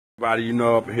Everybody, you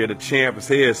know, up here, the champ is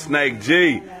here. Snake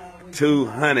G,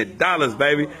 $200,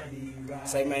 baby.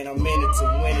 Say, man, I'm in it to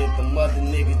win it. The mother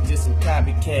niggas just some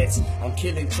copycats. I'm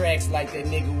killing tracks like that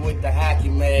nigga with the hockey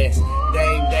mask.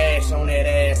 Dame Dash on that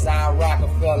ass, I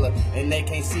Rockefeller. And they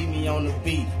can't see me on the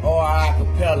beat or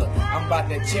acapella. I'm about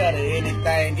that cheddar,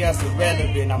 anything else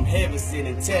irrelevant. I'm heavy in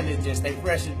intelligence, they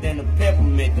fresher than a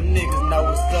peppermint. Them niggas know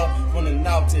what's up from the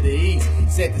north to the east.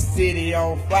 Set the city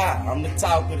on fire, I'm the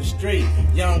talk of the street.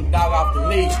 Young dog off the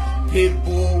leash. Pit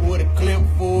bull with a clip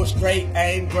full, straight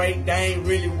aim, great, they ain't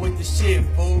really with the shit,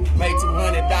 fool. Made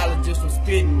 $200 just from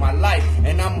spitting my life,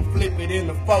 and I'ma flip it in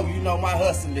the four, you know my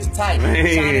hustle is tight.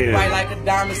 Shining bright like a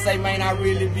diamond, say man I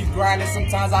really be grinding.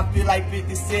 Sometimes I feel like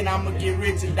 50 Cent, I'ma get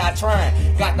rich and die trying.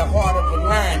 Got the heart of a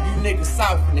lion, you niggas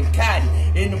softer than cotton.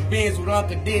 In the bins with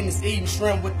Uncle Dennis, eating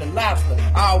shrimp with the lobster.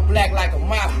 All black like a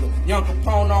mobster, Young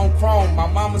Capone on chrome. My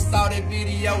mama saw that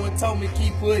video and told me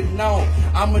keep putting on.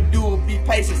 I'ma do it, be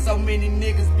patient, so many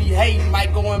niggas be hating.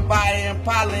 Might go and buy an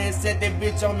Impala and set that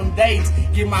bitch on them dates.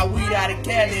 Get my weed out of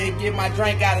Cali and get my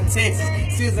drink out of Texas.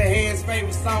 Scissor Hands'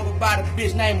 favorite song about a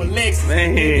bitch named Alexis.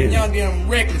 Nigga young and I'm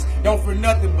reckless, don't fear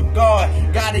nothing but God.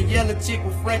 Got a yellow chick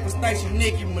with freckles, thanks to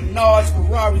Nicki Minaj.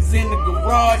 Ferraris in the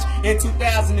garage in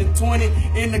 2020.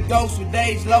 In the ghost with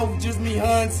Dage Low, just me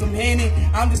hunting some Henny.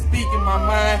 I'm just speaking my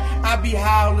mind, I be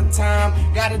high all the time.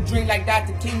 Got a drink like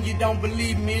Dr. King, you don't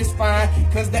believe me, it's fine.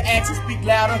 Cause the actions speak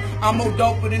louder, I'm more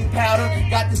doper than powder.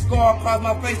 Got the scar across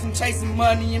my face from chasing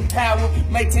money and power.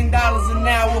 Make $10 an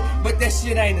hour, but that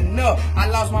shit ain't enough. I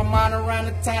lost my mind around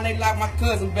the time they locked my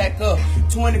cousin back up.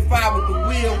 25 with the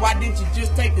wheel, why didn't you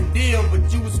just take the deal?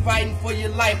 But you was fighting for your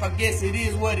life, I guess it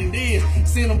is what it is.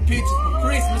 Send them pictures for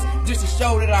Christmas, just to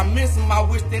show that I miss them. I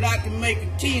wish that I could make a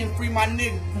key and free my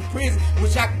nigga from prison.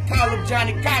 Wish I could call up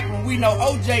Johnny Cochran, we know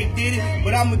OJ did it.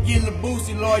 But I'ma get Lil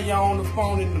Boosie lawyer on the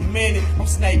phone in a minute. I'm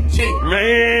Snake G.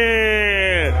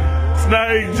 Man,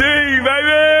 Snake G,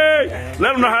 baby.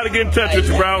 Let them know how to get in touch with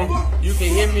you, bro. You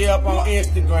can hit me up on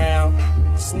Instagram,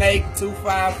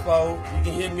 Snake254. You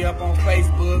can hit me up on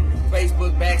Facebook,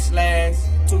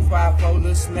 Facebook.com/254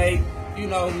 Lil Snake. You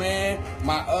know, man,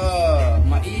 my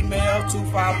email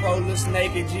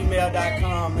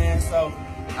 254lilsnake@gmail.com, man. So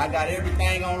I got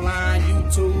everything online,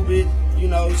 YouTube it, you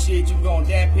know, shit. You go on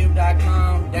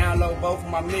datpiff.com, download both of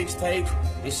my mixtapes,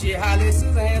 and shit, holla at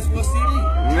Scissor Hands for a CD.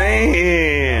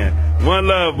 Man, one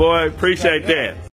love, boy. Appreciate that.